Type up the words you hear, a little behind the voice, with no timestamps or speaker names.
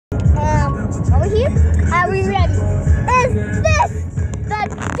Are we here? Are we ready? Is this the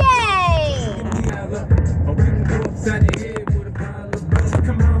game?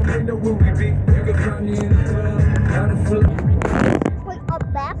 We are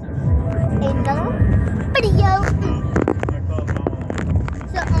back in another video.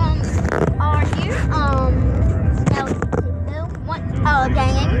 So are here now one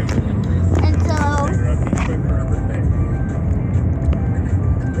game, and so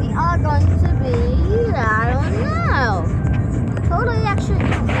we are going to be, I don't know, totally actually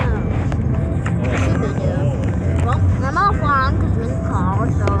don't know. Well, I'm offline because I'm in the car,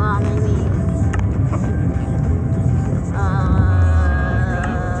 so maybe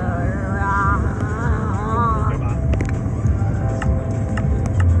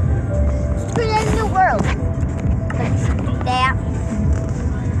create a new world. Let's do that.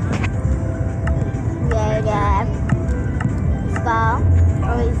 Yeah. Let's go.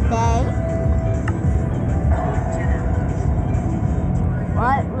 Always stay.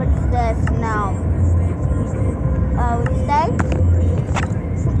 What's this now? Stay.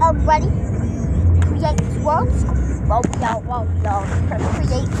 Ready? Create worlds. Whoa.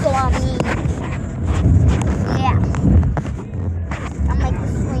 Create, so yeah. I'll make the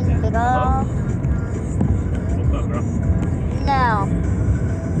screen bigger. No.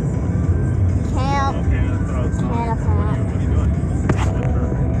 Can't.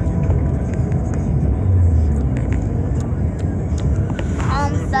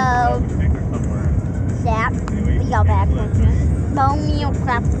 So that we go back. Bone meal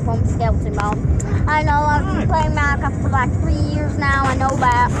craft from skeleton bone. I know I've been playing Minecraft for like 3 years now. I know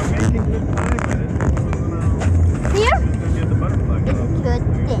that. Here is a good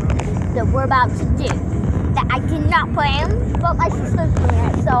thing that we're about to do that I did not plan, but my sister's doing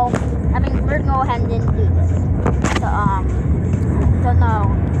it. So I mean, we're gonna go ahead and do this. So don't know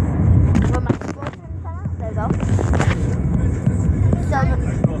where my skeleton out. There we go. So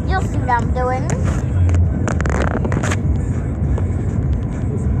you'll see what I'm doing.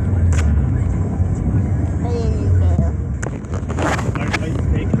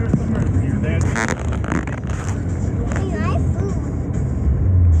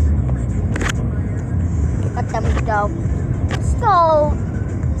 But then we go. So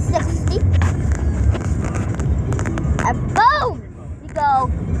 60. And boom! We go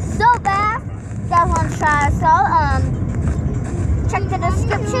so fast. That one's trying so check the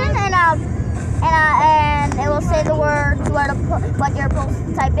description and it will say the words what you're supposed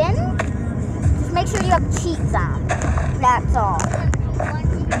to type in. Just make sure you have cheats on. That's all.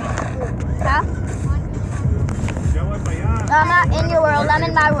 Huh? I'm not in your world. I'm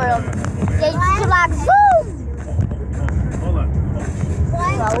in my world. Yeah, you just like zoom. Hold on.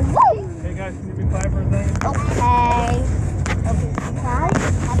 So, woo. Hey guys, can you be quiet for a second? Okay, guys, have to be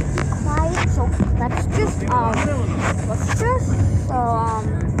quiet. So let's just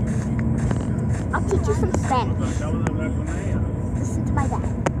I'll teach you some Spanish. Listen to my dad.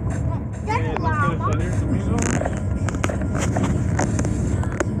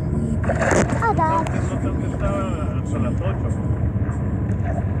 Hi, Dad.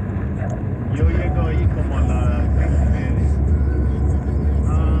 Yo llego ahí como a las 6:30.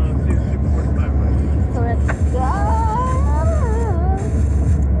 Sí, 6:45. So let's go.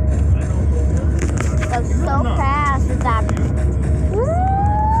 Go so fast with that.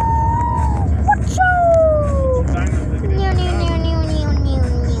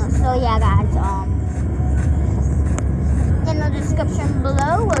 So yeah, guys, in the description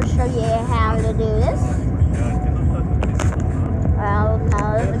below, we'll show you how to do this. Well, now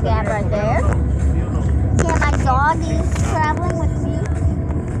there's a gap right there. Yeah, my dog is traveling with me.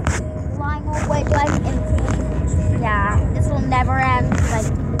 Flying away like into. Yeah, this will never end. Like,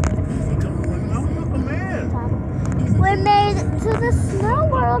 we made it to the snow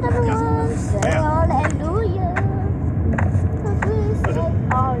world, everyone. Say hallelujah.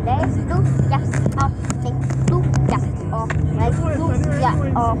 Hallelujah.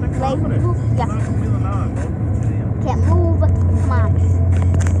 Can't move. Come on.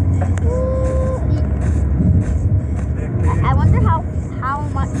 I wonder how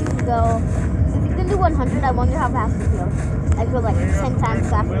much you can go. If you can do 100, I wonder how fast you go. I go like 10 times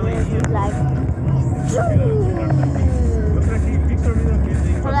faster. Like,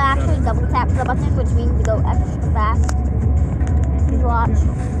 so I actually double tap the button, which means you go extra fast. Watch.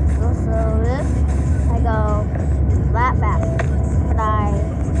 So this, I go that fast. But I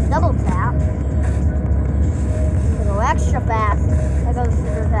double tap, I go extra fast. I go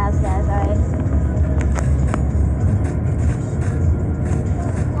super fast, guys, alright?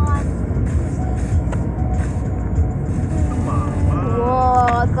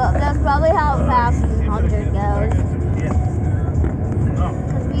 Whoa, that's probably how fast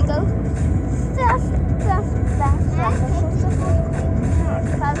go fast, fast, fast, fast,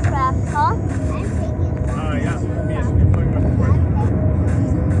 fast, fast, huh? Ja, yes, you put it up quick.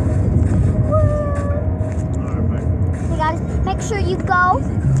 Alright. So guys, make sure you go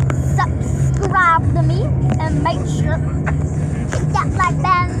subscribe to me and make sure hit that like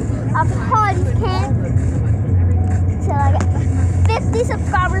button as hard as you can till I get 50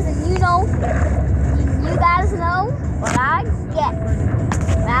 subscribers, and you guys know what I get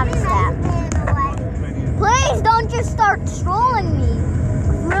out of that. Please don't just start trolling me.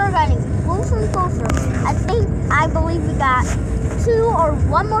 We're getting closer and closer. I believe we got 2 or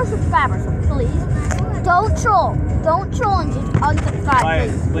 1 more subscriber, so please don't troll. Don't troll and just unsubscribe,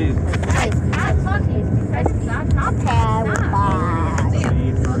 Quiet, please. please. Okay, bye.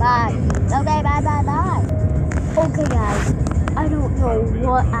 Bye. Okay, bye, bye, bye. Okay, guys. I don't know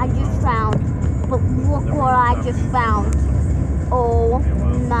what I just found, but look what I just found. Oh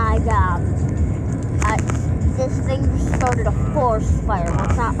my God. This thing just started a forest fire.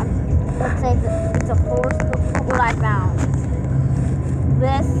 It's not.